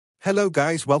Hello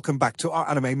guys, welcome back to our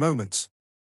anime moments.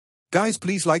 Guys,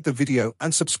 please like the video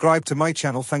and subscribe to my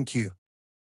channel, thank you.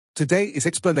 Today is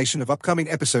explanation of upcoming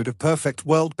episode of Perfect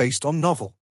World based on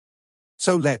novel.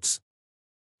 So let's.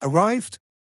 Arrived?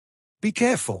 Be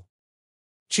careful.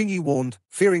 Qingyi warned,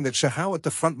 fearing that Xiahao at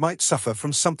the front might suffer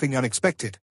from something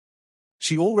unexpected.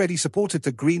 She already supported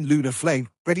the green lunar flame,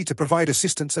 ready to provide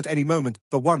assistance at any moment.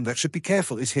 The one that should be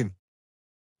careful is him,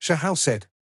 Xiahao said.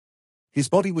 His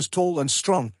body was tall and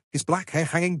strong, his black hair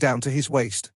hanging down to his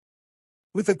waist.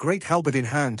 With a great halberd in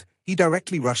hand, he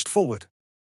directly rushed forward.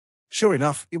 Sure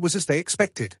enough, it was as they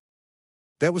expected.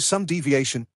 There was some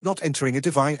deviation, not entering a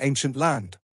divine ancient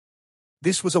land.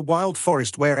 This was a wild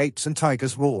forest where apes and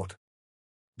tigers roared.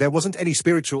 There wasn't any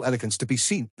spiritual elegance to be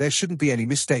seen, there shouldn't be any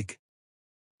mistake.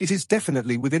 It is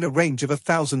definitely within a range of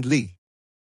 1,000 li.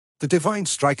 The divine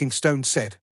striking stone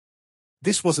said.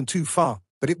 This wasn't too far,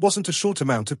 but it wasn't a short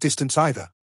amount of distance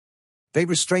either. They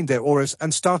restrained their auras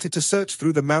and started to search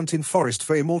through the mountain forest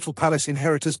for Immortal Palace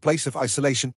Inheritor's place of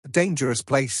isolation, a dangerous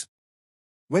place.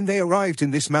 When they arrived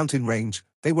in this mountain range,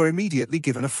 they were immediately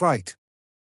given a fright.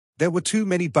 There were too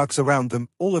many bugs around them,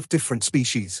 all of different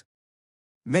species.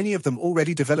 Many of them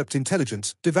already developed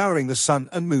intelligence, devouring the sun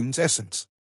and moon's essence.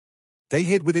 They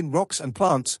hid within rocks and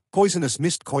plants, poisonous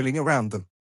mist coiling around them.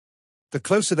 The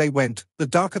closer they went, the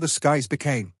darker the skies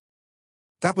became.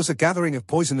 That was a gathering of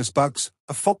poisonous bugs,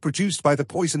 a fog produced by the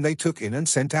poison they took in and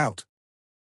sent out.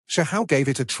 Xiahao gave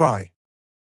it a try.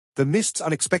 The mists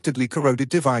unexpectedly corroded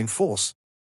divine force.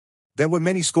 There were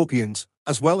many scorpions,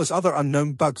 as well as other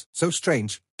unknown bugs, so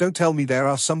strange. Don't tell me there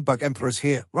are some bug emperors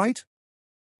here, right?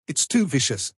 It's too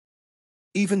vicious.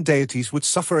 Even deities would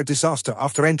suffer a disaster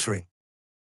after entering.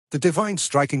 The divine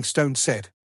striking stone said.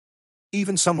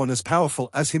 Even someone as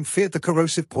powerful as him feared the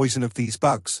corrosive poison of these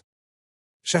bugs.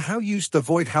 Xiahao used the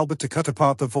void halberd to cut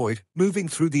apart the void, moving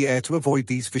through the air to avoid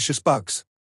these vicious bugs.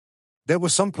 There were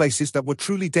some places that were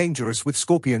truly dangerous with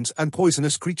scorpions and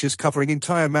poisonous creatures covering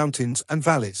entire mountains and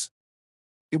valleys.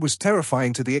 It was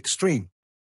terrifying to the extreme.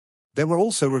 There were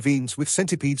also ravines with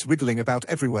centipedes wriggling about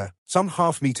everywhere, some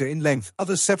half-meter in length,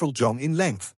 others several jong in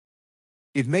length.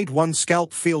 It made one's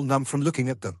scalp feel numb from looking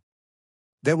at them.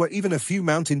 There were even a few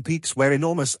mountain peaks where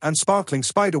enormous and sparkling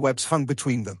spiderwebs hung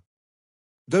between them.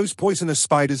 Those poisonous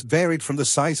spiders varied from the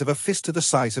size of a fist to the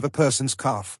size of a person's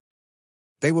calf.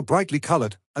 They were brightly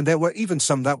colored, and there were even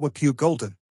some that were pure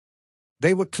golden.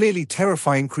 They were clearly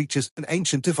terrifying creatures, an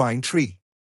ancient divine tree.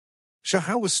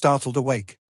 Xiahao was startled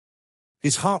awake.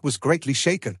 His heart was greatly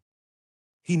shaken.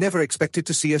 He never expected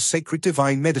to see a sacred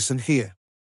divine medicine here.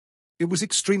 It was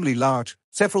extremely large,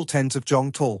 several tens of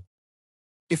jong tall.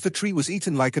 If the tree was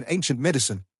eaten like an ancient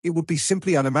medicine, it would be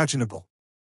simply unimaginable.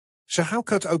 Xiahao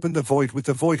cut open the void with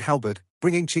the void halberd,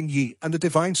 bringing Qingyi and the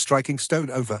divine striking stone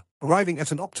over, arriving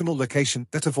at an optimal location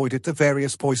that avoided the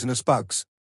various poisonous bugs.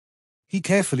 He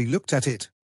carefully looked at it.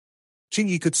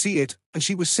 Qingyi could see it, and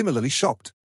she was similarly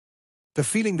shocked. The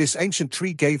feeling this ancient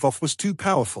tree gave off was too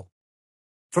powerful.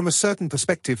 From a certain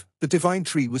perspective, the divine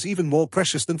tree was even more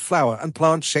precious than flower and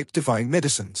plant-shaped divine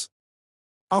medicines.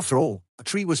 After all, a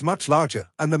tree was much larger,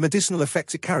 and the medicinal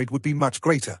effects it carried would be much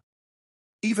greater.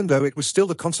 Even though it was still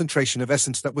the concentration of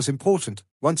essence that was important,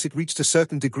 once it reached a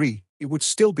certain degree, it would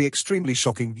still be extremely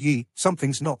shocking.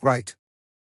 Something's not right.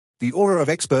 The aura of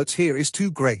experts here is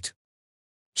too great.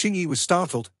 Qingyi was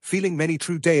startled, feeling many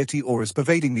true deity auras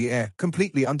pervading the air,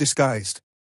 completely undisguised.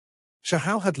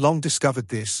 Xiahao had long discovered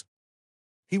this.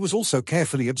 He was also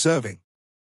carefully observing.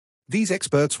 These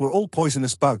experts were all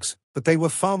poisonous bugs, but they were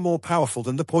far more powerful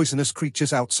than the poisonous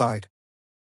creatures outside.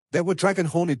 There were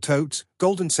dragon-horned toads,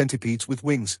 golden centipedes with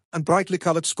wings, and brightly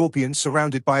colored scorpions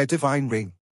surrounded by a divine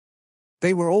ring.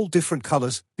 They were all different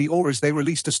colors, the auras they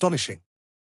released astonishing.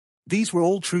 These were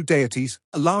all true deities,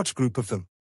 a large group of them.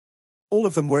 All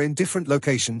of them were in different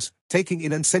locations, taking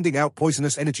in and sending out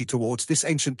poisonous energy towards this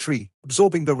ancient tree,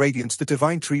 absorbing the radiance the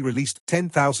divine tree released.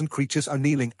 10,000 creatures are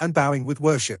kneeling and bowing with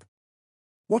worship.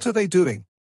 What are they doing?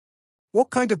 What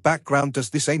kind of background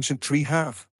does this ancient tree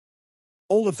have?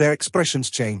 All of their expressions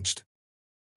changed.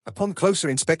 Upon closer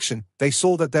inspection, they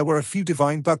saw that there were a few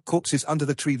divine bug corpses under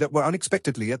the tree that were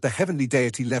unexpectedly at the heavenly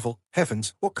deity level.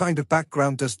 Heavens, what kind of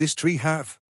background does this tree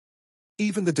have?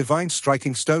 Even the divine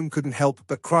striking stone couldn't help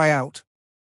but cry out.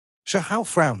 Xiahao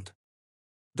frowned.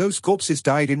 Those corpses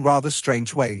died in rather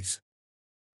strange ways.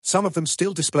 Some of them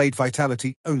still displayed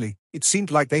vitality, only, it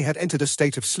seemed like they had entered a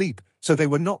state of sleep, so they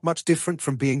were not much different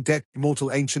from being dead.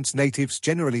 Immortal ancients natives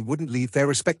generally wouldn't leave their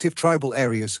respective tribal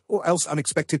areas, or else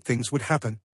unexpected things would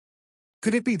happen.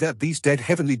 Could it be that these dead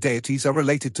heavenly deities are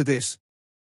related to this?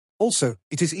 Also,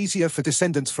 it is easier for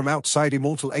descendants from outside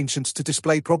immortal ancients to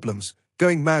display problems,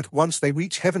 going mad once they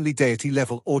reach heavenly deity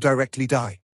level or directly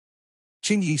die.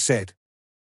 Qing Yi said.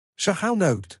 Shahao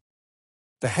nodded.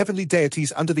 The heavenly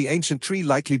deities under the ancient tree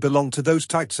likely belong to those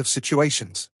types of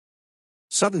situations.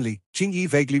 Suddenly, Qing Yi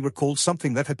vaguely recalled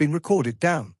something that had been recorded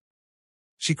down.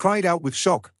 She cried out with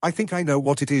shock, I think I know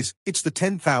what it is, it's the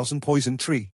 10,000 poison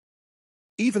tree.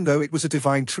 Even though it was a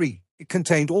divine tree, it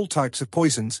contained all types of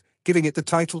poisons, giving it the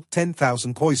title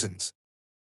 10,000 poisons.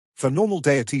 For normal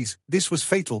deities, this was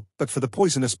fatal, but for the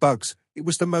poisonous bugs, it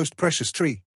was the most precious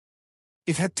tree.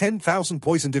 It had 10,000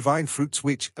 poison divine fruits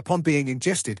which, upon being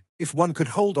ingested, if one could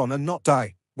hold on and not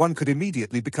die, one could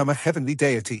immediately become a heavenly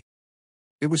deity.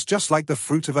 It was just like the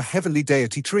fruit of a heavenly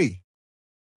deity tree.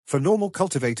 For normal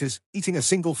cultivators, eating a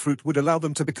single fruit would allow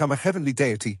them to become a heavenly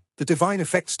deity, the divine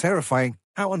effects terrifying.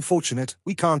 How unfortunate,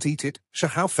 we can't eat it,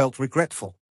 Shahao felt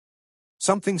regretful.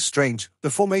 Something strange,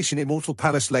 the formation Immortal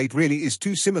Palace laid really is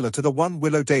too similar to the one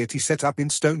Willow deity set up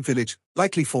in Stone Village,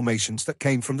 likely formations that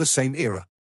came from the same era.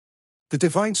 The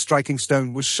divine striking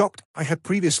stone was shocked. I had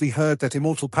previously heard that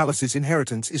Immortal Palace's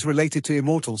inheritance is related to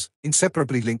immortals,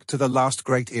 inseparably linked to the last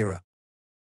great era.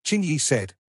 Qing Yi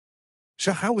said.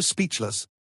 Shahao was speechless.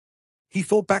 He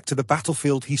thought back to the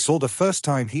battlefield he saw the first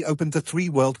time he opened the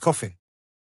three-world coffin.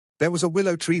 There was a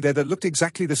willow tree there that looked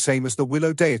exactly the same as the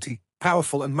willow deity,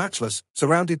 powerful and matchless,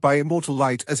 surrounded by immortal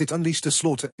light as it unleashed a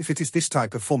slaughter. If it is this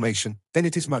type of formation, then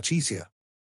it is much easier.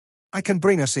 I can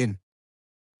bring us in.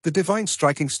 The divine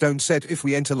striking stone said, if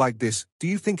we enter like this, do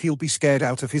you think he'll be scared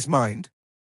out of his mind?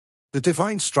 The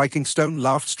divine striking stone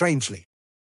laughed strangely.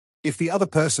 If the other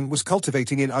person was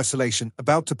cultivating in isolation,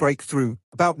 about to break through,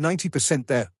 about 90%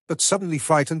 there, but suddenly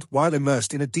frightened while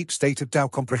immersed in a deep state of Tao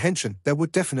comprehension, there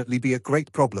would definitely be a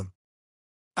great problem.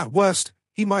 At worst,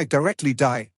 he might directly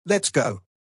die. Let's go.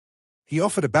 He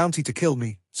offered a bounty to kill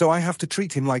me, so I have to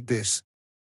treat him like this.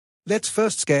 Let's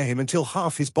first scare him until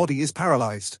half his body is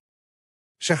paralyzed.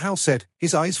 Shahao said,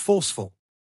 his eyes forceful.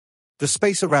 The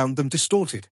space around them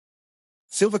distorted.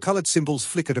 Silver-colored symbols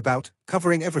flickered about,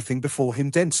 covering everything before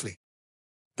him densely.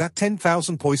 That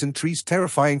 10,000 poison trees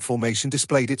terrifying formation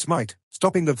displayed its might,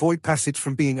 stopping the void passage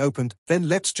from being opened. Then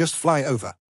let's just fly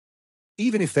over.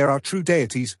 Even if there are true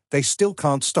deities, they still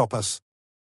can't stop us.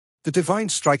 The divine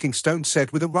striking stone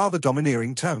said with a rather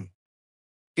domineering tone.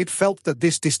 It felt that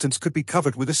this distance could be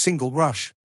covered with a single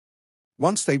rush.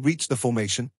 Once they reached the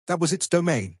formation, that was its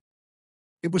domain.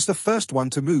 It was the first one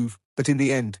to move, but in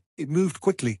the end, it moved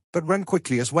quickly, but ran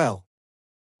quickly as well.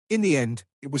 In the end,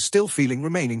 it was still feeling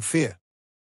remaining fear.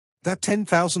 That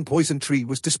 10,000 poison tree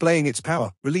was displaying its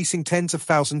power, releasing tens of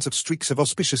thousands of streaks of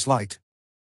auspicious light.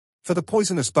 For the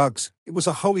poisonous bugs, it was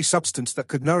a holy substance that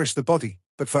could nourish the body,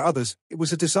 but for others, it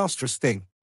was a disastrous thing.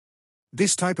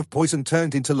 This type of poison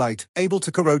turned into light, able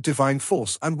to corrode divine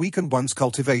force and weaken one's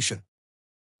cultivation.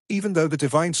 Even though the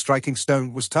divine striking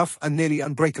stone was tough and nearly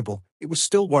unbreakable, it was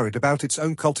still worried about its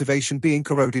own cultivation being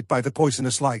corroded by the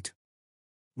poisonous light.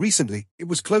 Recently, it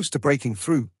was close to breaking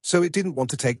through, so it didn't want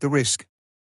to take the risk.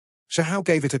 Shahao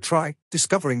gave it a try,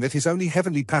 discovering that his only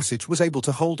heavenly passage was able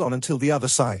to hold on until the other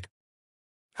side.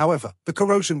 However, the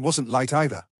corrosion wasn't light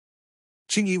either.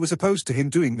 Qing Yi was opposed to him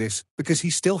doing this, because he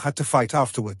still had to fight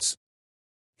afterwards.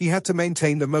 He had to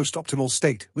maintain the most optimal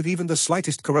state, with even the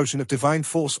slightest corrosion of divine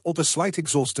force or the slight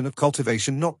exhaustion of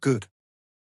cultivation not good.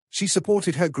 She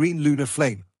supported her green lunar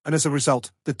flame, and as a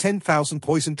result, the 10,000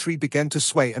 poison tree began to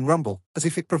sway and rumble, as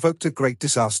if it provoked a great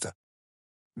disaster.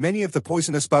 Many of the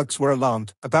poisonous bugs were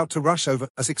alarmed, about to rush over.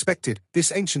 As expected,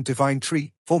 this ancient divine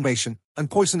tree, formation, and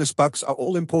poisonous bugs are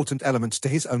all important elements to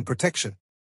his own protection.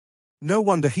 No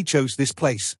wonder he chose this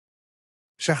place.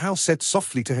 Shahao said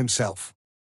softly to himself.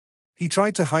 He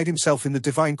tried to hide himself in the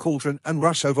divine cauldron and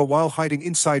rush over while hiding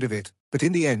inside of it, but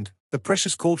in the end, the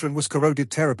precious cauldron was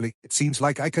corroded terribly. It seems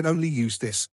like I can only use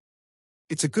this.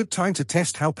 It's a good time to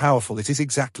test how powerful it is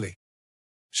exactly.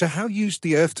 Shahao used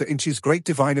the earth to Inch's great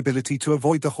divine ability to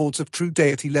avoid the hordes of true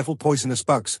deity-level poisonous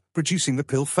bugs, producing the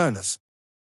pill furnace.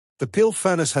 The pill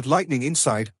furnace had lightning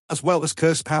inside, as well as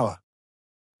curse power.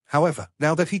 However,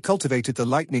 now that he cultivated the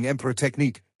lightning emperor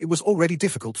technique, it was already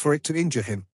difficult for it to injure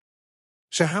him.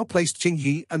 Shahao placed Qing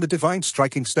Yi and the divine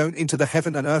striking stone into the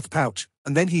heaven and earth pouch,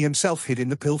 and then he himself hid in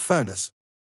the pill furnace.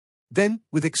 Then,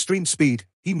 with extreme speed,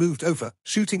 he moved over,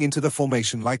 shooting into the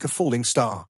formation like a falling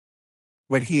star.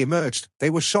 When he emerged, they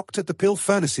were shocked at the pill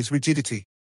furnace's rigidity.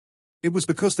 It was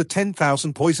because the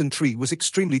 10,000 poison tree was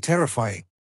extremely terrifying.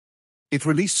 It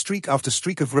released streak after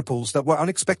streak of ripples that were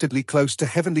unexpectedly close to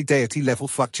heavenly deity-level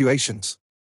fluctuations.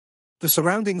 The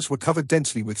surroundings were covered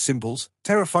densely with symbols,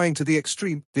 terrifying to the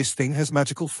extreme. This thing has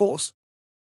magical force.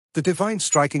 The divine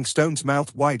striking stone's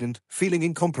mouth widened, feeling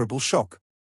incomparable shock.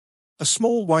 A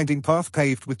small winding path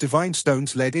paved with divine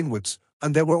stones led inwards,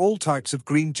 and there were all types of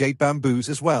green jade bamboos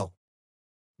as well.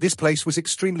 This place was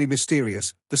extremely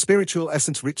mysterious, the spiritual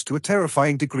essence rich to a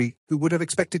terrifying degree. Who would have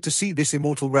expected to see this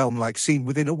immortal realm like seen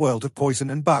within a world of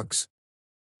poison and bugs?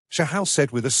 Shahao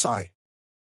said with a sigh.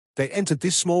 They entered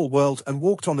this small world and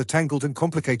walked on the tangled and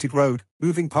complicated road,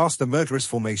 moving past the murderous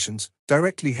formations,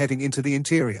 directly heading into the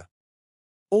interior.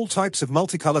 All types of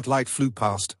multicolored light flew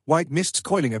past, white mists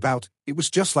coiling about. It was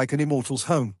just like an immortal's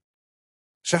home.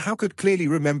 Shahao could clearly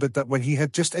remember that when he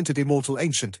had just entered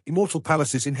Immortal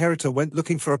Palace's inheritor went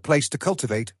looking for a place to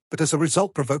cultivate, but as a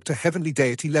result provoked a heavenly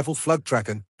deity-level flood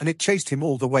dragon, and it chased him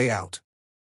all the way out.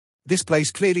 This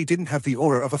place clearly didn't have the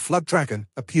aura of a flood dragon,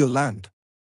 a pure land.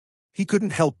 He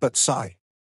couldn't help but sigh.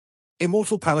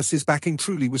 Immortal Palace's backing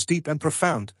truly was deep and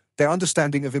profound, their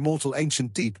understanding of Immortal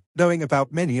Ancient deep, knowing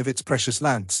about many of its precious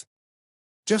lands.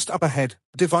 Just up ahead,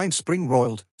 a divine spring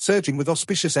roiled, surging with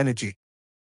auspicious energy.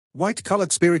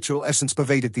 White-colored spiritual essence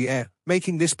pervaded the air,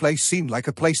 making this place seem like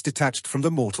a place detached from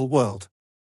the mortal world.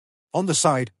 On the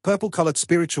side, purple-colored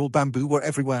spiritual bamboo were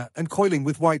everywhere and coiling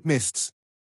with white mists.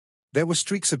 There were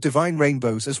streaks of divine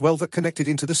rainbows as well that connected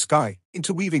into the sky,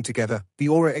 interweaving together, the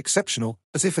aura exceptional,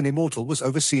 as if an immortal was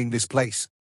overseeing this place.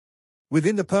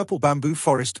 Within the purple bamboo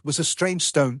forest was a strange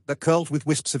stone that curled with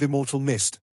wisps of immortal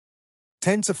mist.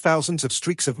 Tens of thousands of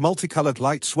streaks of multicolored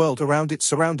light swirled around its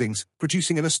surroundings,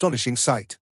 producing an astonishing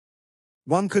sight.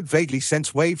 One could vaguely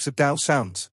sense waves of Tao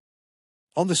sounds.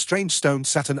 On the strange stone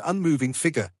sat an unmoving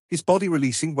figure, his body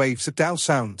releasing waves of Tao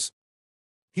sounds.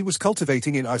 He was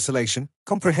cultivating in isolation,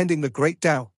 comprehending the great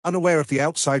Tao, unaware of the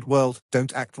outside world.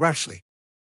 Don't act rashly.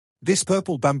 This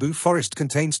purple bamboo forest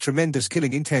contains tremendous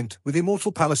killing intent with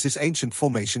Immortal Palace's ancient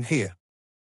formation here.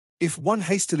 If one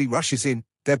hastily rushes in,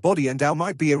 their body and Tao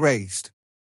might be erased.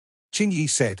 Qing Yi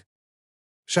said.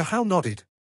 Shahao nodded.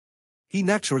 He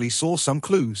naturally saw some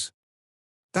clues.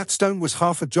 That stone was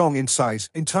half a zhong in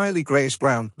size, entirely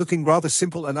greyish-brown, looking rather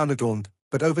simple and unadorned,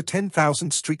 but over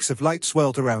 10,000 streaks of light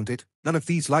swirled around it, none of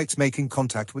these lights making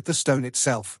contact with the stone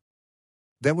itself.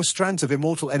 There were strands of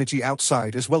immortal energy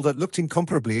outside as well that looked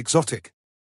incomparably exotic.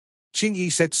 Qing Yi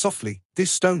said softly,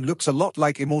 this stone looks a lot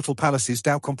like Immortal Palace's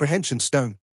Tao Comprehension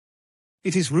Stone.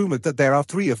 It is rumored that there are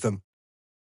 3 of them.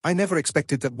 I never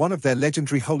expected that one of their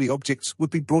legendary holy objects would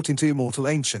be brought into Immortal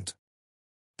Ancient.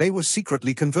 They were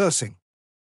secretly conversing.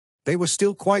 They were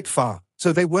still quite far,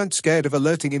 so they weren't scared of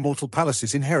alerting Immortal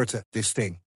Palace's inheritor, this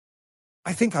thing.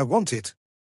 I think I want it.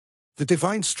 The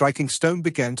divine striking stone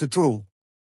began to drool.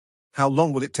 How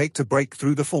long will it take to break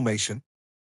through the formation?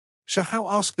 Shahao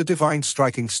asked the divine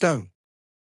striking stone.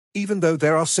 Even though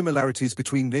there are similarities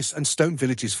between this and Stone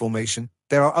Village's formation,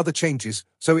 there are other changes,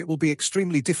 so it will be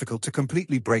extremely difficult to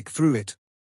completely break through it.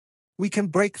 We can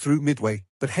break through midway,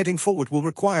 but heading forward will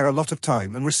require a lot of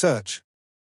time and research.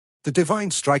 The divine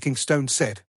striking stone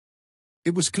said.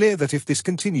 It was clear that if this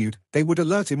continued, they would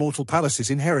alert Immortal Palace's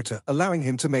inheritor, allowing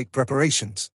him to make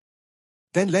preparations.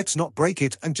 Then let's not break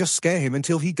it and just scare him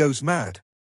until he goes mad.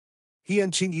 He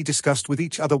and Qing Yi discussed with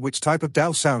each other which type of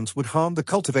Tao sounds would harm the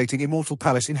cultivating Immortal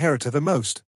Palace inheritor the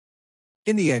most.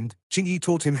 In the end, Qing Yi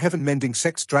taught him heaven-mending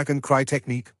sex dragon cry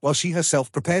technique, while she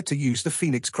herself prepared to use the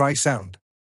phoenix cry sound.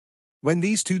 When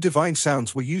these 2 divine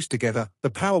sounds were used together, the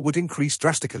power would increase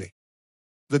drastically.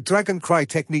 The dragon cry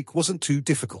technique wasn't too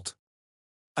difficult.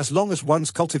 As long as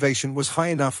one's cultivation was high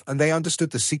enough and they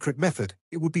understood the secret method,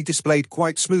 it would be displayed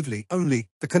quite smoothly, only,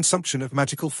 the consumption of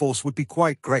magical force would be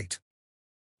quite great.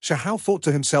 Shahao thought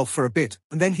to himself for a bit,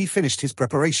 and then he finished his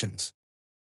preparations.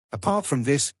 Apart from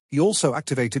this, he also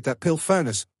activated that pill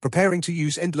furnace, preparing to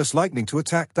use endless lightning to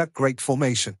attack that great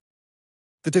formation.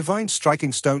 The divine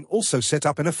striking stone also set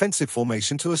up an offensive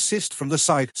formation to assist from the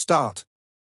side start.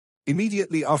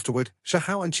 Immediately afterward,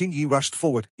 Shahao and Qing Yi rushed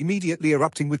forward, immediately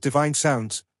erupting with divine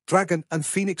sounds. Dragon and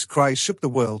phoenix cries shook the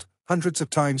world, hundreds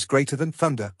of times greater than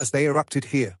thunder as they erupted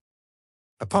here.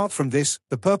 Apart from this,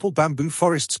 the purple bamboo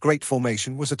forest's great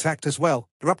formation was attacked as well,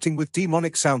 erupting with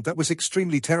demonic sound that was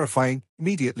extremely terrifying,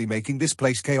 immediately making this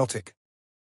place chaotic.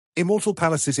 Immortal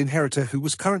Palace's inheritor, who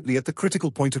was currently at the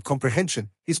critical point of comprehension,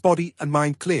 his body and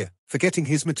mind clear, forgetting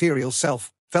his material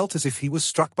self, felt as if he was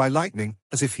struck by lightning,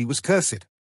 as if he was cursed.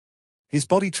 His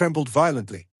body trembled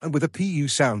violently, and with a pu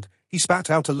sound, he spat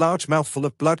out a large mouthful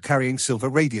of blood-carrying silver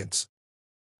radiance.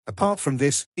 Apart from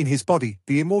this, in his body,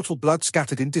 the immortal blood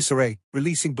scattered in disarray,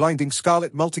 releasing blinding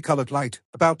scarlet multicolored light,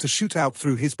 about to shoot out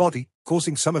through his body,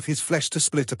 causing some of his flesh to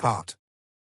split apart.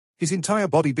 His entire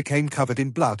body became covered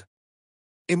in blood.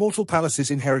 Immortal Palace's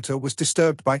inheritor was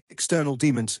disturbed by external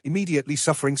demons, immediately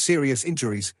suffering serious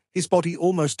injuries, his body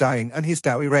almost dying and his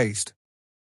Tao erased.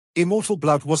 Immortal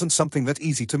blood wasn't something that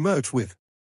easy to merge with.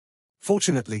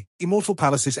 Fortunately, Immortal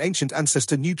Palace's ancient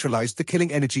ancestor neutralized the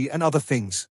killing energy and other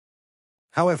things.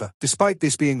 However, despite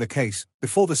this being the case,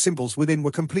 before the symbols within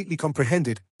were completely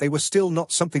comprehended, they were still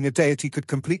not something a deity could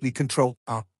completely control.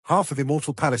 Half of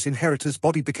Immortal Palace inheritor's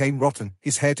body became rotten,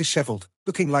 his hair disheveled,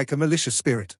 looking like a malicious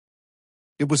spirit.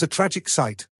 It was a tragic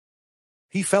sight.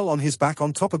 He fell on his back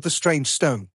on top of the strange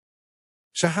stone.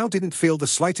 Shahao didn't feel the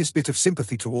slightest bit of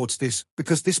sympathy towards this,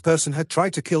 because this person had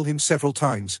tried to kill him several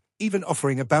times, even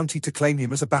offering a bounty to claim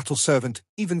him as a battle servant,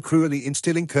 even cruelly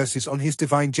instilling curses on his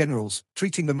divine generals,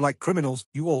 treating them like criminals.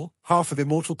 Half of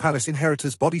Immortal Palace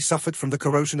inheritor's body suffered from the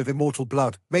corrosion of immortal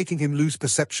blood, making him lose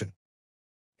perception.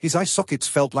 His eye sockets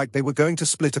felt like they were going to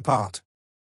split apart.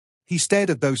 He stared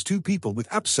at those two people with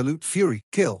absolute fury.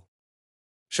 Kill!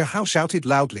 Shahao shouted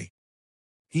loudly.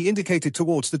 He indicated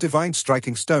towards the divine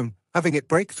striking stone, having it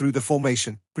break through the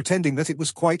formation, pretending that it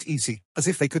was quite easy, as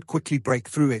if they could quickly break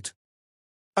through it.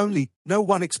 Only, no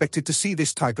one expected to see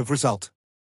this type of result.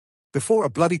 Before a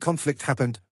bloody conflict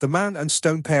happened, the man and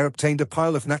stone pair obtained a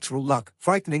pile of natural luck,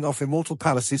 frightening off Immortal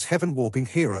Palace's heaven-warping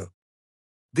hero.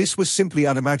 This was simply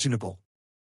unimaginable.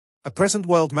 A present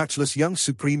world matchless young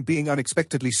supreme being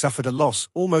unexpectedly suffered a loss,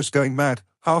 almost going mad,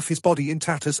 half his body in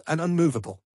tatters and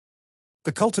unmovable.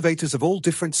 The cultivators of all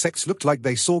different sects looked like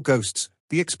they saw ghosts,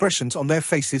 the expressions on their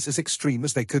faces as extreme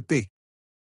as they could be.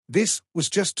 This was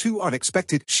just too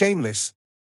unexpected, shameless.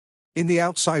 In the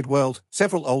outside world,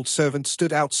 several old servants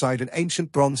stood outside an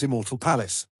ancient bronze Immortal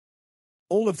Palace.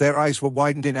 All of their eyes were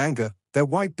widened in anger, their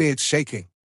white beards shaking.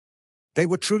 They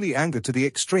were truly angered to the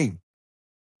extreme.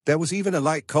 There was even a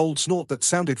light cold snort that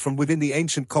sounded from within the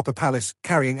ancient copper palace,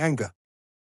 carrying anger.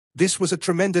 This was a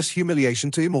tremendous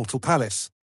humiliation to Immortal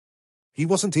Palace. He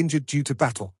wasn't injured due to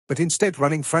battle, but instead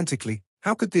running frantically.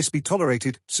 How could this be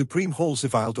tolerated? Supreme Hall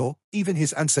Zivildor, even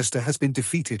his ancestor has been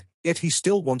defeated, yet he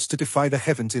still wants to defy the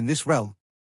heavens in this realm.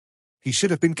 He should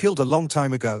have been killed a long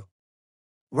time ago.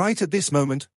 Right at this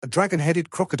moment, a dragon-headed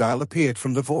crocodile appeared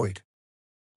from the void.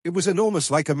 It was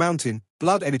enormous like a mountain,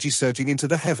 blood energy surging into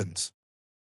the heavens.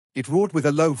 It roared with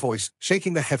a low voice,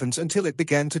 shaking the heavens until it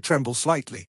began to tremble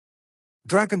slightly.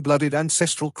 Dragon-blooded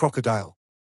ancestral crocodile.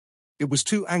 It was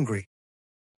too angry.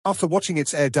 After watching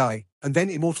its heir die, and then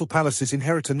Immortal Palace's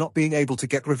inheritor not being able to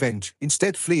get revenge,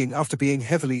 instead fleeing after being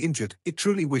heavily injured, it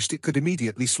truly wished it could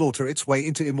immediately slaughter its way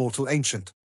into Immortal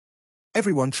Ancient.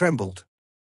 Everyone trembled.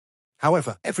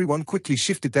 However, everyone quickly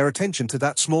shifted their attention to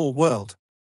that small world.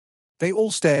 They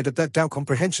all stared at that Tao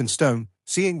Comprehension Stone,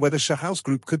 seeing whether Shahao's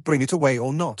group could bring it away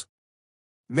or not.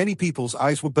 Many people's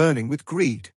eyes were burning with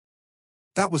greed.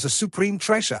 That was a supreme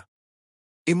treasure.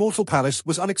 Immortal Palace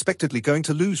was unexpectedly going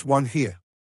to lose one here.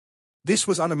 This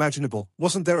was unimaginable.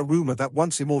 Wasn't there a rumor that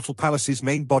once Immortal Palace's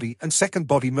main body and second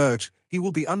body merge, he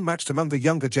will be unmatched among the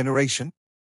younger generation?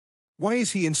 Why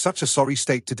is he in such a sorry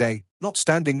state today, not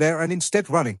standing there and instead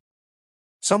running?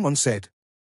 Someone said.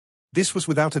 This was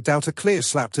without a doubt a clear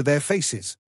slap to their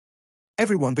faces.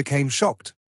 Everyone became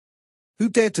shocked. Who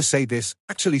dared to say this,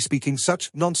 actually speaking such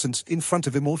nonsense in front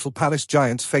of Immortal Palace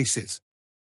giants' faces?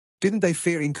 Didn't they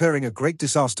fear incurring a great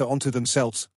disaster onto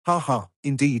themselves?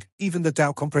 Indeed, even the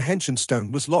Tao Comprehension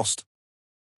Stone was lost.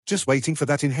 Just waiting for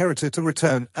that inheritor to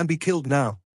return and be killed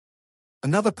now.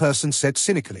 Another person said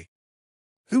cynically.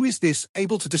 Who is this,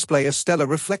 able to display a stellar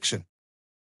reflection?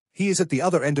 He is at the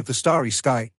other end of the starry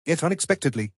sky, yet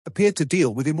unexpectedly, appeared to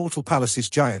deal with Immortal Palace's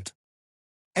giant.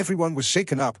 Everyone was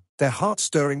shaken up, their hearts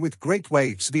stirring with great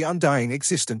waves. The undying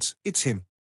existence, it's him.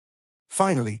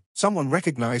 Finally, someone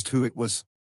recognized who it was.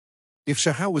 If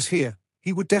Shahao was here,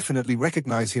 he would definitely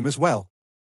recognize him as well.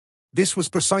 This was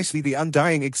precisely the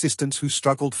undying existence who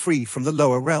struggled free from the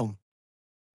lower realm.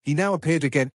 He now appeared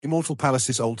again. Immortal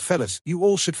Palace's old fellas, you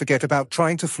all should forget about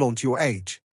trying to flaunt your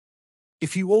age.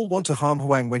 If you all want to harm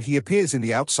Huang when he appears in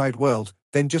the outside world,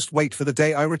 then just wait for the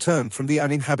day I return from the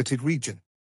uninhabited region.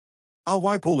 I'll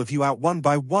wipe all of you out one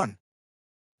by one.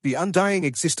 The undying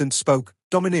existence spoke,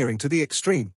 domineering to the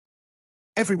extreme.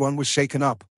 Everyone was shaken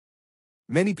up.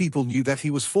 Many people knew that he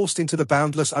was forced into the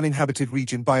boundless uninhabited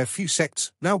region by a few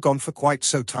sects, now gone for quite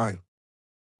some time.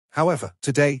 However,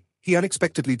 today, he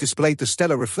unexpectedly displayed the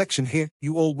stellar reflection here.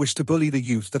 You all wish to bully the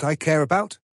youth that I care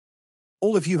about?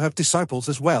 All of you have disciples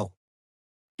as well.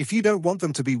 If you don't want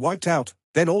them to be wiped out,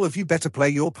 then all of you better play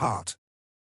your part.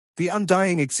 The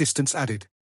undying existence added.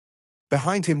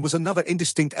 Behind him was another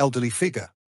indistinct elderly figure.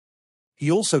 He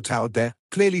also towered there,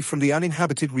 clearly from the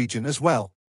uninhabited region as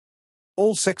well.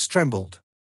 All sects trembled.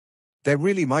 There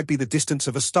really might be the distance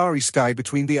of a starry sky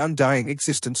between the undying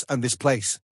existence and this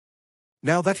place.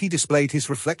 Now that he displayed his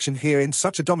reflection here in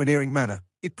such a domineering manner,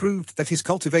 it proved that his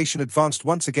cultivation advanced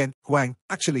once again. Huang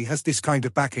actually has this kind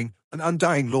of backing, an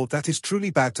undying lord that is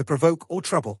truly bad to provoke or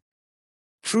trouble.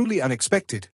 Truly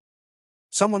unexpected.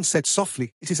 Someone said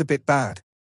softly, it is a bit bad.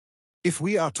 If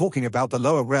we are talking about the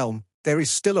lower realm, there is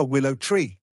still a willow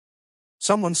tree.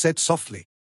 Someone said softly.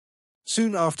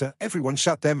 Soon after, everyone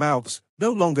shut their mouths,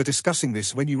 no longer discussing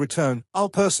this. When you return, I'll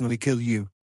personally kill you.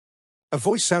 A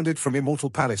voice sounded from Immortal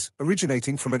Palace,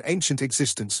 originating from an ancient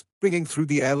existence, ringing through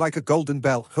the air like a golden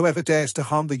bell. Whoever dares to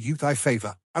harm the youth I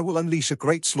favor, I will unleash a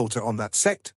great slaughter on that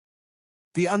sect.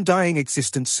 The undying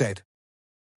existence said.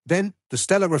 Then, the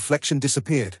stellar reflection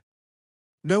disappeared.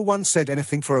 No one said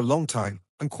anything for a long time,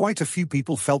 and quite a few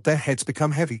people felt their heads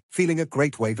become heavy, feeling a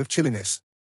great wave of chilliness.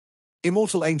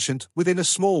 Immortal Ancient, within a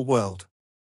small world.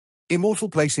 Immortal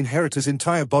Place Inheritor's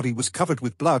entire body was covered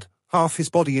with blood, half his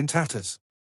body in tatters.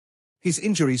 His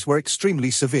injuries were extremely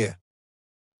severe.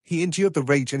 He endured the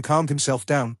rage and calmed himself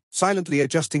down, silently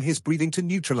adjusting his breathing to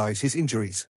neutralize his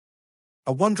injuries.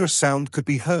 A wondrous sound could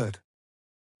be heard.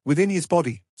 Within his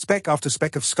body, speck after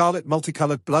speck of scarlet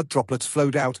multicolored blood droplets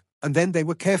flowed out, and then they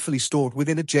were carefully stored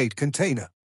within a jade container.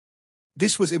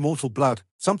 This was immortal blood,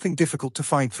 something difficult to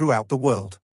find throughout the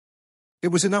world. It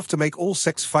was enough to make all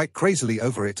sects fight crazily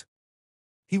over it.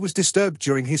 He was disturbed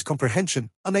during his comprehension,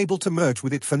 unable to merge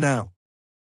with it for now.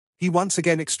 He once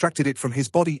again extracted it from his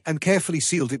body and carefully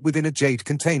sealed it within a jade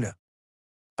container.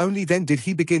 Only then did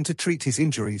he begin to treat his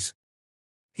injuries.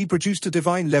 He produced a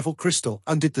divine-level crystal,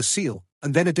 undid the seal,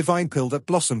 and then a divine pill that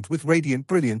blossomed with radiant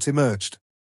brilliance emerged.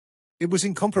 It was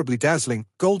incomparably dazzling,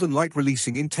 golden light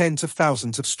releasing in tens of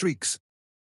thousands of streaks.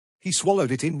 He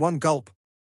swallowed it in one gulp.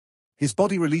 His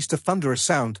body released a thunderous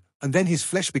sound, and then his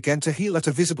flesh began to heal at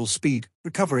a visible speed,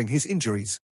 recovering his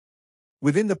injuries.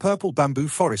 Within the purple bamboo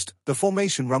forest, the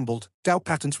formation rumbled, Tao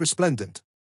patterns resplendent.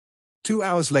 2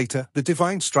 hours later, the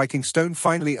divine striking stone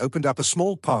finally opened up a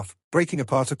small path, breaking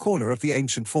apart a corner of the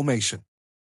ancient formation.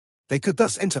 They could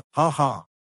thus enter, ha.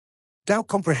 Tao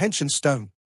comprehension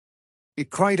stone. It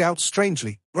cried out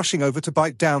strangely, rushing over to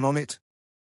bite down on it.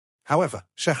 However,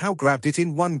 Shahao grabbed it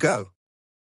in one go.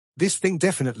 This thing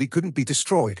definitely couldn't be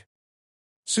destroyed.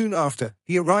 Soon after,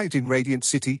 he arrived in Radiant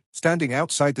City, standing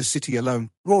outside the city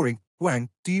alone, roaring, Huang,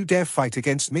 do you dare fight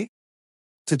against me?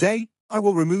 Today, I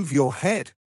will remove your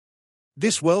head.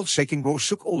 This world-shaking roar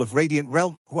shook all of Radiant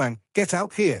Realm. Huang, get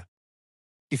out here.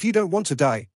 If you don't want to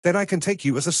die, then I can take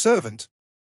you as a servant.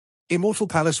 Immortal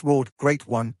Palace roared, Great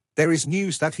One, there is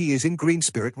news that he is in Green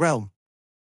Spirit Realm.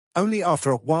 Only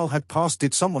after a while had passed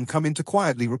did someone come in to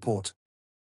quietly report.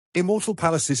 Immortal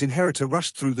Palace's inheritor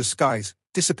rushed through the skies,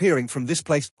 disappearing from this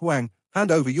place. Huang,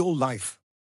 hand over your life.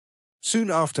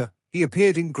 Soon after, he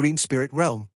appeared in Green Spirit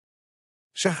Realm.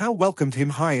 Shahao welcomed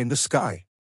him high in the sky.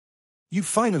 You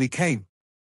finally came.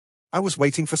 I was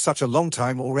waiting for such a long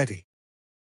time already.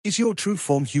 Is your true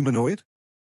form humanoid?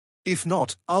 If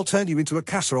not, I'll turn you into a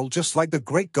casserole just like the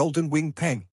great golden winged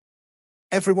Peng.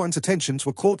 Everyone's attentions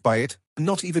were caught by it, and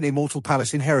not even Immortal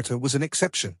Palace Inheritor was an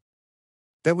exception.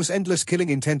 There was endless killing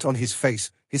intent on his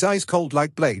face, his eyes cold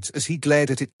like blades as he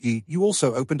glared at it. You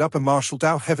also opened up a martial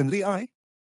Tao heavenly eye?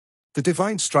 The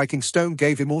divine striking stone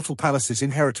gave Immortal Palace's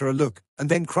inheritor a look, and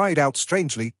then cried out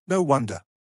strangely, no wonder.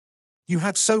 You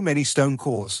had so many stone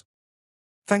cores.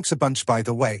 Thanks a bunch by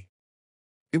the way.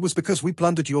 It was because we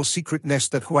plundered your secret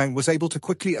nest that Huang was able to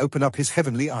quickly open up his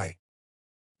heavenly eye.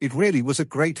 It really was a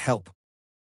great help.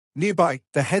 Nearby,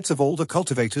 the heads of all the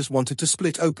cultivators wanted to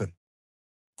split open.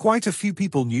 Quite a few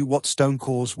people knew what stone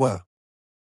cores were.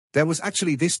 There was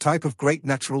actually this type of great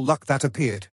natural luck that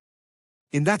appeared.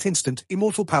 In that instant,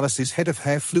 Immortal Palace's head of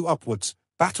hair flew upwards,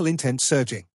 battle intent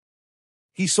surging.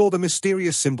 He saw the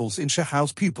mysterious symbols in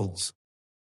Shahao's pupils.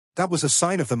 That was a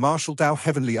sign of the martial Tao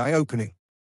heavenly eye opening.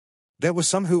 There were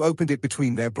some who opened it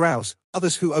between their brows,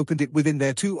 others who opened it within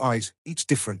their two eyes, each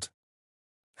different.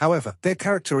 However, their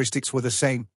characteristics were the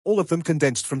same, all of them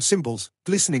condensed from symbols,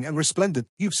 glistening and resplendent.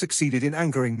 You've succeeded in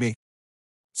angering me.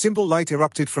 Symbol light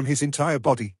erupted from his entire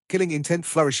body, killing intent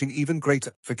flourishing even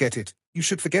greater. Forget it. You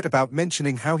should forget about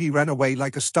mentioning how he ran away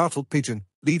like a startled pigeon,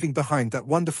 leaving behind that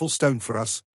wonderful stone for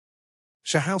us.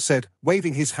 Shahao said,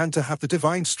 waving his hand to have the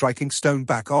divine striking stone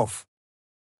back off.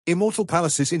 Immortal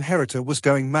Palace's inheritor was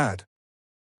going mad.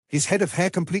 His head of hair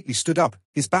completely stood up,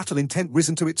 his battle intent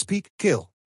risen to its peak,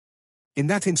 kill. In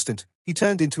that instant, he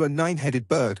turned into a 9-headed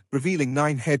bird, revealing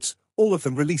 9 heads, all of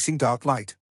them releasing dark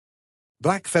light.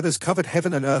 Black feathers covered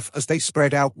heaven and earth as they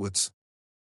spread outwards.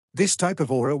 This type of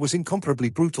aura was incomparably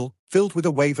brutal, filled with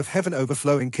a wave of heaven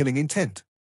overflowing killing intent.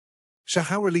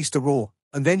 Shahao released a roar,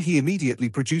 and then he immediately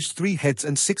produced 3 heads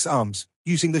and 6 arms,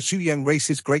 using the Zhuyang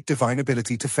race's great divine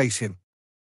ability to face him.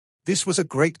 This was a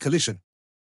great collision.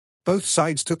 Both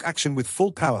sides took action with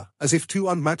full power, as if two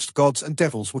unmatched gods and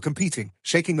devils were competing,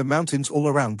 shaking the mountains all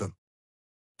around them.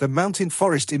 The mountain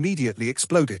forest immediately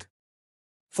exploded.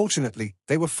 Fortunately,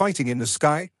 they were fighting in the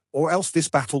sky, or else this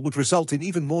battle would result in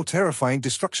even more terrifying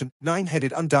destruction.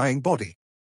 Nine-headed undying body.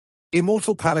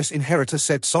 Immortal Palace Inheritor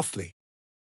said softly.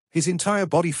 His entire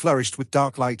body flourished with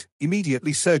dark light,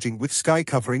 immediately surging with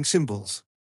sky-covering symbols.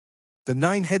 The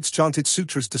 9 heads chanted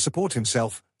sutras to support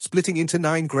himself, splitting into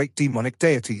 9 great demonic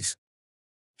deities.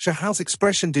 Shahal's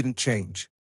expression didn't change.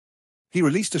 He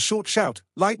released a short shout,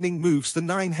 lightning moves the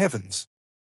 9 heavens.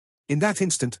 In that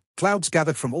instant, clouds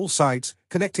gathered from all sides,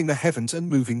 connecting the heavens and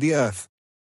moving the earth.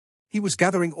 He was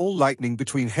gathering all lightning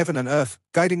between heaven and earth,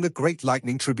 guiding the great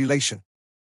lightning tribulation.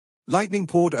 Lightning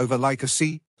poured over like a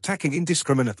sea, attacking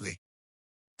indiscriminately.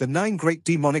 The 9 great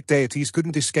demonic deities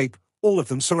couldn't escape, all of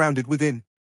them surrounded within.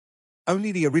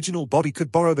 Only the original body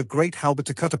could borrow the great halberd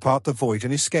to cut apart the void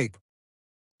and escape.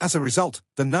 As a result,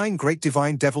 the 9 great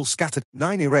divine devils scattered,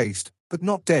 9 erased, but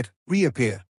not dead,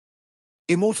 reappear.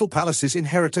 Immortal Palace's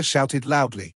Inheritor shouted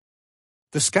loudly.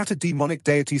 The scattered demonic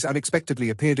deities unexpectedly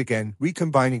appeared again,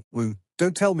 recombining. Woo,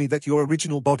 don't tell me that your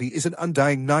original body is an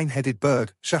undying 9-headed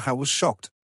bird. Shahal was shocked.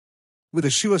 With a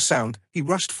sure sound, he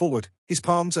rushed forward, his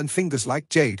palms and fingers like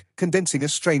jade, condensing a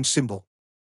strange symbol.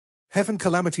 Heaven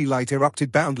calamity light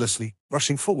erupted boundlessly,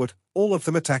 rushing forward, all of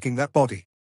them attacking that body.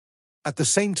 At the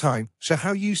same time,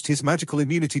 Shahal used his magical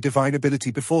immunity divine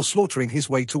ability before slaughtering his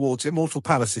way towards Immortal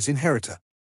Palace's Inheritor.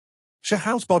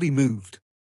 Shahal's body moved.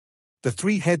 The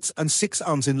 3 heads and 6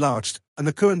 arms enlarged, and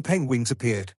the Kuan Peng wings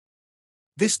appeared.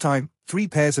 This time, 3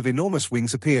 pairs of enormous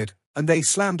wings appeared, and they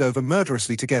slammed over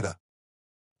murderously together.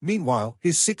 Meanwhile,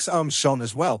 his 6 arms shone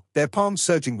as well, their palms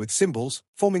surging with symbols,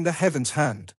 forming the heaven's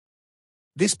hand.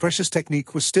 This precious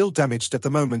technique was still damaged at the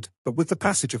moment, but with the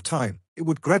passage of time, it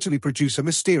would gradually produce a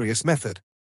mysterious method.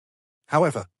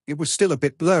 However, it was still a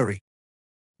bit blurry.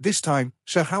 This time,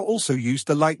 Shahal also used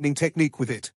the lightning technique with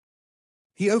it.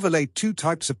 He overlaid 2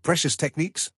 types of precious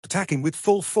techniques, attacking with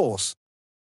full force.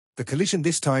 The collision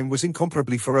this time was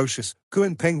incomparably ferocious.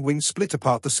 Kuan Peng wings split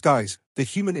apart the skies, the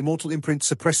human immortal imprint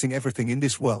suppressing everything in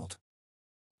this world.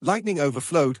 Lightning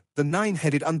overflowed, the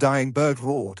 9-headed undying bird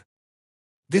roared.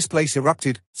 This place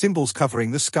erupted, symbols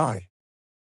covering the sky.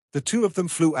 The 2 of them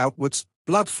flew outwards,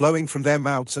 blood flowing from their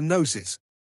mouths and noses.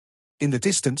 In the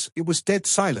distance, it was dead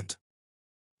silent.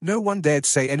 No one dared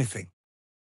say anything.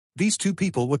 These 2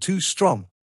 people were too strong.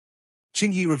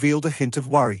 Qingyi revealed a hint of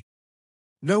worry.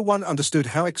 No one understood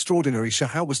how extraordinary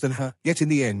Shahal was than her, yet in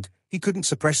the end, he couldn't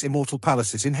suppress Immortal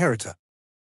Palace's Inheritor.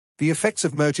 The effects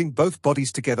of merging both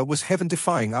bodies together was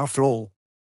heaven-defying after all.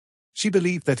 She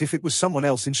believed that if it was someone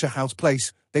else in Shahal's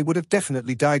place, they would have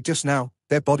definitely died just now,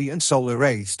 their body and soul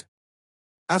erased.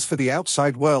 As for the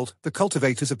outside world, the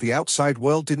cultivators of the outside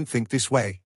world didn't think this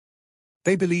way.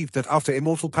 They believed that after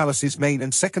Immortal Palace's main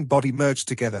and second body merged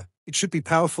together, it should be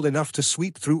powerful enough to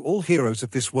sweep through all heroes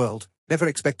of this world, never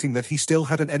expecting that he still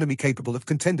had an enemy capable of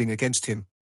contending against him.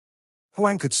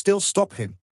 Huang could still stop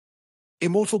him.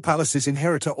 Immortal Palace's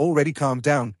Inheritor already calmed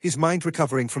down, his mind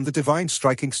recovering from the divine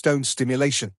striking stone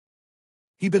stimulation.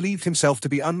 He believed himself to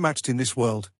be unmatched in this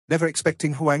world, never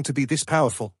expecting Huang to be this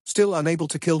powerful, still unable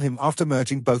to kill him after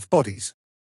merging both bodies.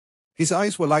 His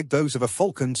eyes were like those of a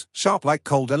falcon's, sharp like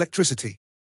cold electricity.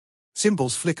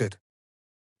 Symbols flickered.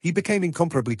 He became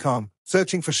incomparably calm,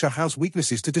 searching for Shahal's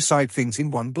weaknesses to decide things in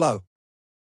one blow.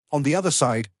 On the other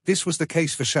side, this was the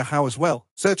case for Shahal as well,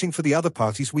 searching for the other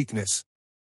party's weakness.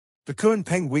 The Kuan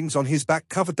Peng wings on his back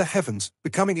covered the heavens,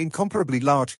 becoming incomparably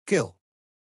large. Kill.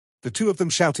 The 2 of them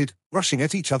shouted, rushing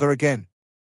at each other again.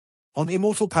 On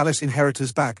Immortal Palace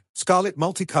Inheritor's back, scarlet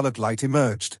multicolored light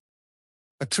emerged.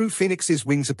 A true phoenix's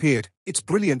wings appeared, its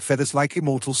brilliant feathers like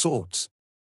immortal swords.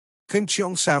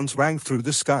 Kunqiong sounds rang through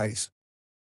the skies.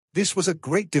 This was a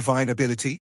great divine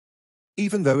ability.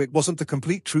 Even though it wasn't the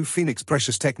complete true phoenix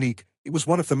precious technique, it was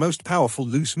one of the most powerful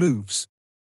loose moves.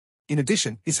 In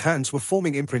addition, his hands were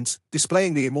forming imprints,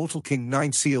 displaying the Immortal King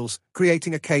 9 seals,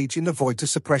 creating a cage in the void to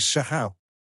suppress Shahal.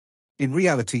 In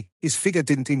reality, his figure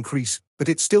didn't increase, but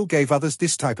it still gave others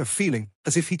this type of feeling,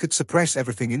 as if he could suppress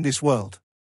everything in this world.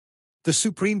 The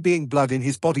supreme being blood in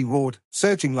his body roared,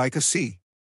 surging like a sea.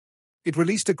 It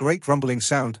released a great rumbling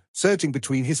sound, surging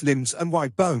between his limbs and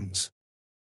white bones.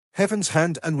 Heaven's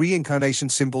hand and reincarnation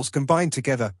symbols combined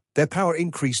together, their power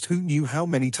increased who knew how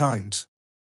many times.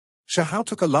 Shahal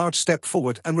took a large step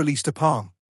forward and released a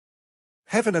palm.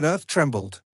 Heaven and earth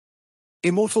trembled.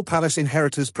 Immortal Palace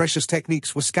Inheritor's precious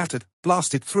techniques were scattered,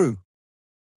 blasted through.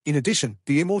 In addition,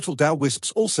 the immortal Dao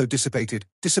wisps also dissipated,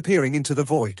 disappearing into the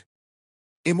void.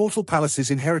 Immortal Palace's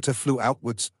Inheritor flew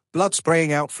outwards, blood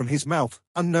spraying out from his mouth,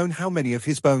 unknown how many of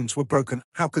his bones were broken.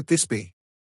 How could this be?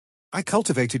 I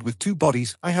cultivated with 2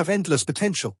 bodies, I have endless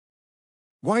potential.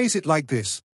 Why is it like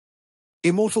this?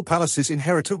 Immortal Palace's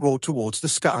inheritor roared towards the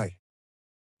sky.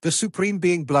 The supreme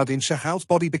being blood in Shahao's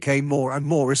body became more and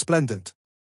more resplendent.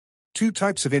 2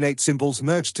 types of innate symbols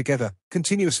merged together,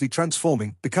 continuously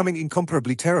transforming, becoming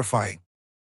incomparably terrifying.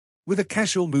 With a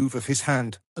casual move of his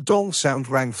hand, a dong sound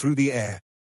rang through the air.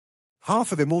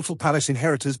 Half of Immortal Palace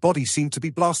inheritor's body seemed to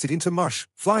be blasted into mush,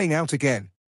 flying out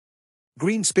again.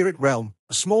 Green Spirit Realm,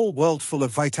 a small world full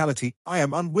of vitality, I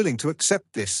am unwilling to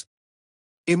accept this.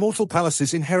 Immortal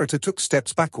Palace's inheritor took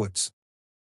steps backwards.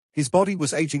 His body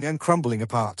was aging and crumbling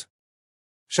apart.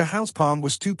 Shahao's palm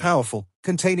was too powerful,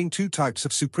 containing 2 types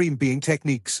of supreme being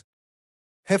techniques.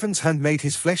 Heaven's hand made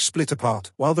his flesh split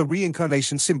apart, while the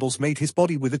reincarnation symbols made his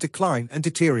body wither, decline and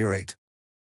deteriorate.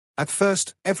 At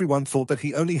first, everyone thought that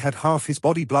he only had half his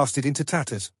body blasted into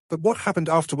tatters, but what happened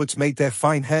afterwards made their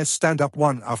fine hairs stand up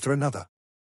one after another.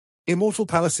 Immortal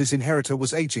Palace's inheritor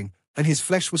was aging, and his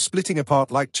flesh was splitting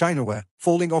apart like chinaware,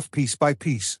 falling off piece by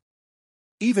piece.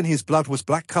 Even his blood was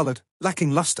black-colored,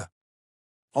 lacking luster.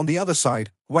 On the other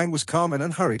side, Wang was calm and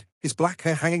unhurried, his black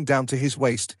hair hanging down to his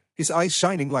waist, his eyes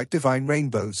shining like divine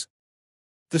rainbows.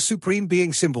 The supreme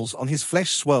being symbols on his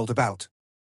flesh swirled about.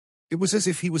 It was as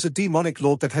if he was a demonic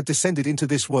lord that had descended into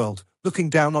this world, looking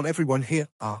down on everyone here.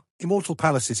 Immortal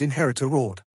Palace's inheritor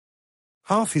roared.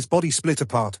 Half his body split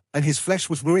apart, and his flesh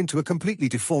was ruined to a completely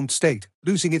deformed state,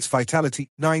 losing its vitality,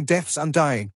 9 deaths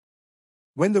undying.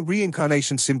 When the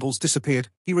reincarnation symbols disappeared,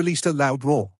 he released a loud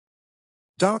roar.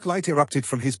 Dark light erupted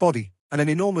from his body, and an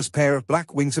enormous pair of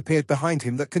black wings appeared behind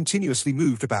him that continuously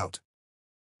moved about.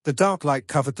 The dark light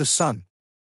covered the sun.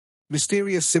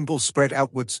 Mysterious symbols spread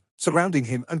outwards, surrounding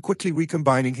him and quickly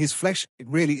recombining his flesh. It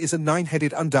really is a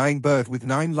 9-headed undying bird with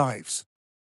 9 lives.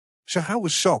 Shahao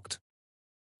was shocked.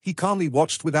 He calmly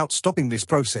watched without stopping this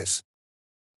process.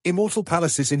 Immortal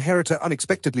Palace's inheritor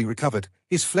unexpectedly recovered,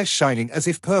 his flesh shining as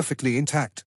if perfectly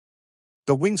intact.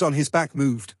 The wings on his back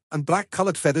moved, and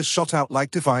black-colored feathers shot out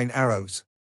like divine arrows.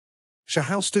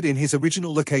 Shahao stood in his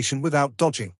original location without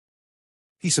dodging.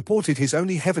 He supported his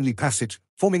only heavenly passage,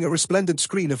 forming a resplendent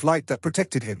screen of light that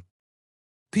protected him.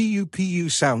 Pu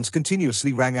sounds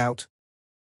continuously rang out.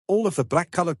 All of the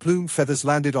black-colored plume feathers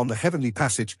landed on the heavenly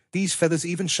passage, these feathers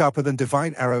even sharper than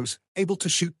divine arrows, able to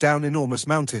shoot down enormous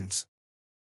mountains.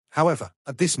 However,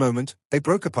 at this moment, they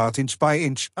broke apart inch by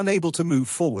inch, unable to move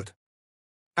forward.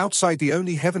 Outside the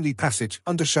only heavenly passage,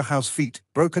 under Shahao's feet,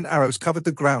 broken arrows covered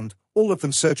the ground, all of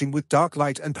them surging with dark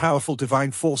light and powerful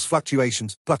divine force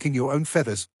fluctuations. Plucking your own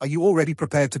feathers, are you already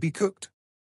prepared to be cooked?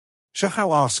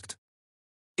 Shahao asked.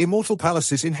 Immortal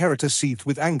Palace's inheritor seethed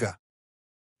with anger.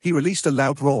 He released a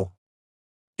loud roar.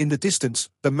 In the distance,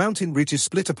 the mountain ridges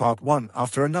split apart one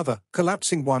after another,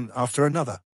 collapsing one after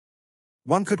another.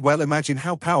 One could well imagine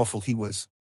how powerful he was.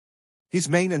 His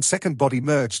main and second body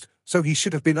merged, so he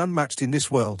should have been unmatched in this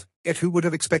world, yet who would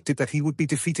have expected that he would be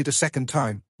defeated a second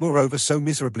time, moreover so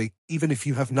miserably. Even if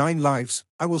you have 9 lives,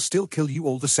 I will still kill you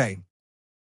all the same.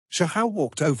 Shahao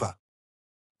walked over.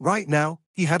 Right now,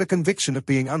 he had a conviction of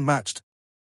being unmatched.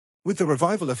 With the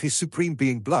revival of his supreme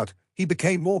being blood, he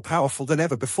became more powerful than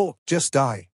ever before. Just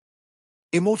die.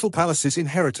 Immortal Palace's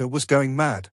inheritor was going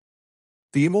mad.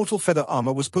 The immortal feather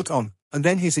armor was put on, and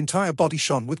then his entire body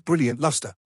shone with brilliant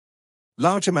luster.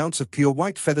 Large amounts of pure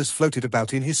white feathers floated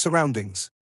about in his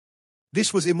surroundings.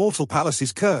 This was Immortal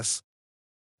Palace's curse.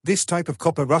 This type of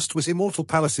copper rust was Immortal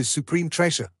Palace's supreme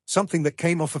treasure, something that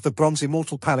came off of the bronze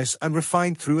Immortal Palace and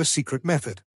refined through a secret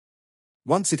method.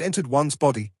 Once it entered one's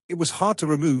body, it was hard to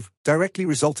remove, directly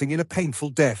resulting in a painful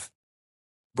death.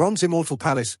 Bronze Immortal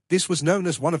Palace, this was known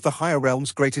as one of the higher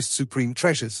realm's greatest supreme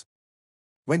treasures.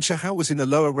 When Shahao was in the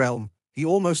lower realm, he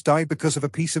almost died because of a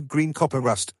piece of green copper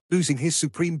rust, losing his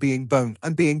supreme being bone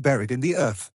and being buried in the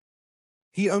earth.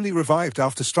 He only revived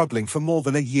after struggling for more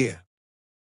than a year.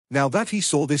 Now that he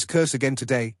saw this curse again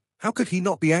today, how could he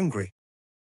not be angry?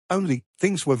 Only,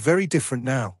 things were very different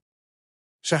now.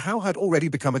 Shahao had already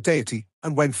become a deity,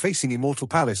 and when facing Immortal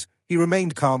Palace, he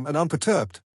remained calm and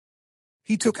unperturbed.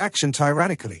 He took action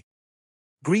tyrannically.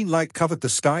 Green light covered the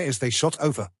sky as they shot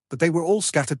over, but they were all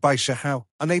scattered by Shahao,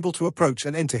 unable to approach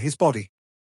and enter his body.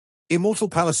 Immortal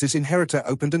Palace's inheritor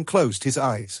opened and closed his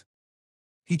eyes.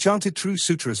 He chanted true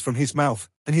sutras from his mouth,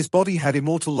 and his body had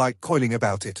immortal light coiling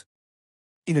about it.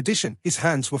 In addition, his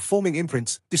hands were forming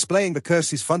imprints, displaying the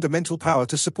curse's fundamental power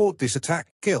to support this attack.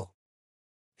 Kill.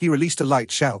 He released a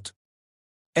light shout.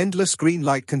 Endless green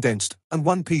light condensed, and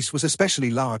one piece was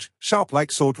especially large, sharp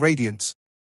like sword radiance.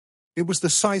 It was the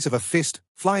size of a fist,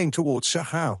 flying towards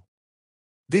Shahao.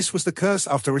 This was the curse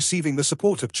after receiving the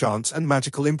support of chants and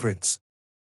magical imprints.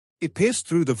 It pierced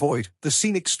through the void, the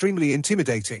scene extremely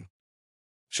intimidating.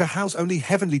 Shahao's only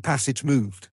heavenly passage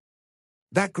moved.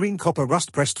 That green copper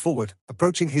rust pressed forward,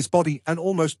 approaching his body and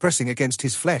almost pressing against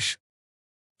his flesh.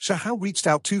 Shahao reached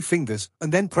out 2 fingers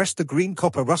and then pressed the green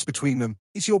copper rust between them.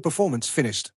 Is your performance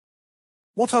finished?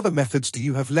 What other methods do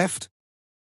you have left?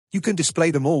 You can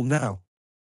display them all now.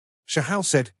 Shahao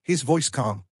said, his voice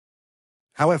calm.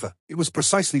 However, it was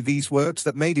precisely these words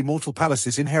that made Immortal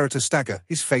Palace's inheritor stagger,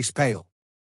 his face pale.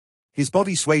 His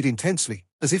body swayed intensely,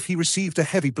 as if he received a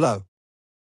heavy blow.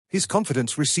 His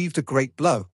confidence received a great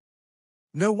blow.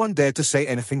 No one dared to say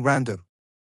anything random.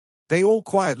 They all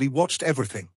quietly watched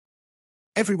everything.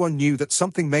 Everyone knew that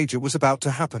something major was about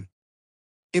to happen.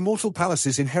 Immortal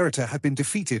Palace's inheritor had been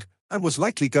defeated, and was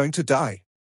likely going to die.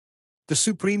 The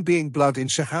supreme being blood in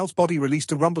Shahao's body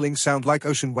released a rumbling sound like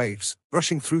ocean waves,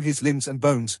 rushing through his limbs and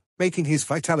bones, making his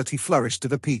vitality flourish to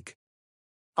the peak.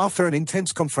 After an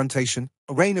intense confrontation,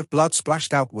 a rain of blood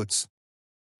splashed outwards.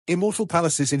 Immortal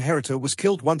Palace's inheritor was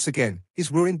killed once again,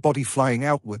 his ruined body flying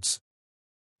outwards.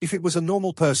 If it was a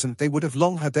normal person, they would have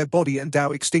long had their body and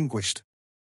Dao extinguished.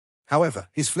 However,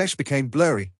 his flesh became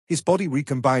blurry, his body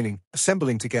recombining,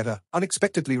 assembling together,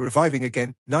 unexpectedly reviving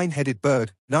again, 9-headed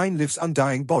bird, 9 lives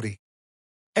undying body.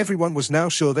 Everyone was now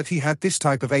sure that he had this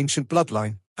type of ancient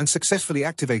bloodline, and successfully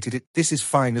activated it. This is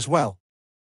fine as well.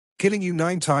 Killing you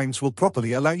 9 times will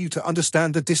properly allow you to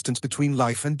understand the distance between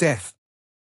life and death.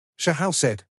 Shahao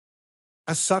said.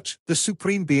 As such, the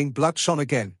supreme being blood shone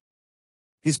again.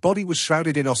 His body was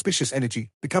shrouded in auspicious energy,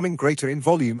 becoming greater in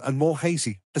volume and more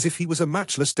hazy, as if he was a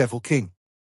matchless devil king.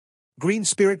 Green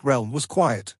Spirit Realm was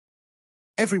quiet.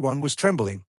 Everyone was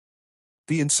trembling.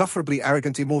 The insufferably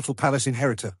arrogant Immortal Palace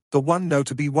inheritor, the one known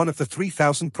to be one of the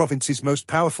 3,000 provinces' most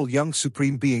powerful young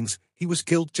supreme beings, he was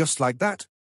killed just like that.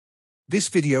 This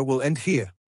video will end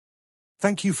here.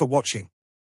 Thank you for watching.